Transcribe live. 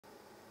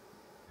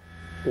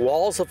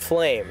Walls of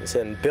flames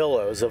and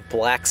billows of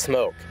black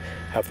smoke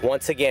have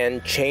once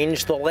again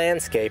changed the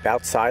landscape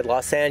outside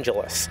Los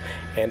Angeles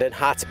and in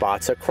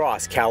hotspots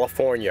across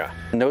California.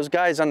 And those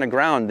guys on the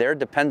ground, they're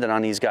dependent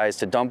on these guys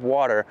to dump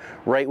water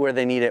right where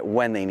they need it,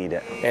 when they need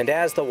it. And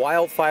as the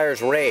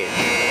wildfires rage,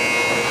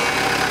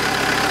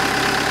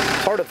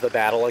 part of the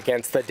battle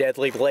against the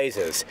deadly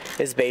blazes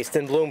is based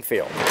in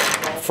Bloomfield.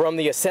 From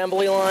the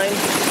assembly line,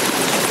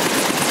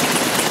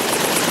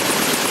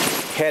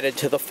 headed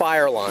to the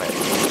fire line.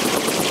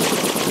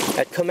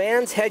 At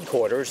Kaman's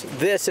headquarters,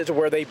 this is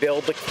where they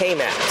build the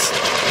K-Max.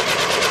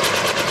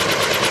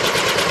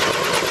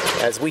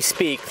 As we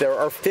speak, there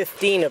are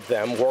 15 of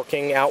them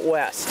working out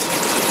west.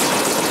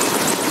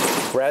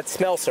 Brad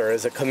Smelser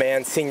is a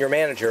Kaman senior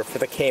manager for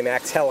the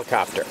K-Max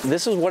helicopter.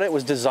 This is what it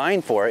was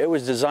designed for. It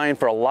was designed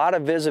for a lot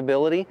of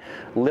visibility,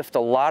 lift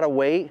a lot of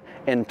weight,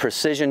 and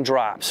precision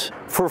drops.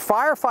 For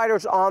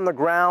firefighters on the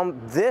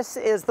ground, this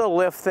is the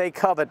lift they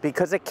covet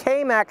because a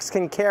K-Max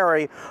can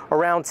carry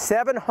around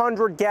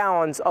 700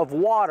 gallons of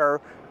water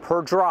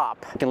per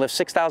drop. It can lift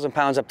 6,000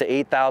 pounds up to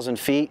 8,000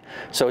 feet.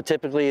 So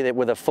typically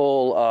with a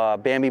full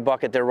Bambi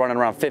bucket, they're running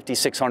around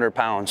 5,600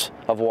 pounds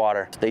of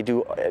water. They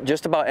do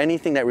just about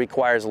anything that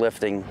requires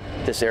lifting,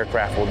 this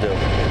aircraft will do.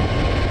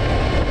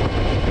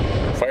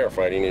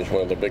 Firefighting is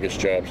one of the biggest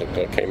jobs that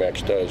the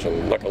K-Max does,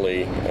 and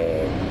luckily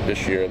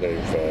this year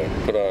they've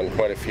put on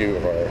quite a few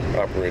of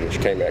our operators'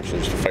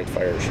 K-Maxes to fight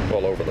fires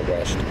all over the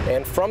West.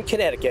 And from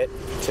Connecticut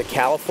to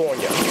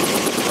California,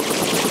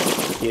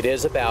 it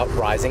is about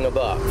rising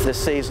above. This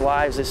saves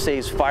lives, it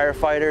saves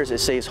firefighters, it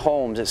saves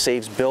homes, it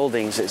saves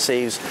buildings, it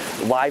saves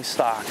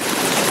livestock.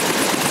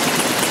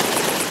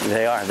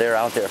 They're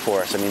out there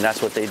for us. I mean,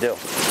 that's what they do.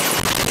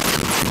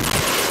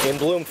 In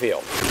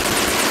Bloomfield,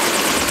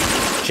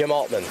 Jim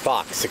Altman,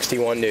 Fox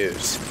 61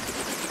 News.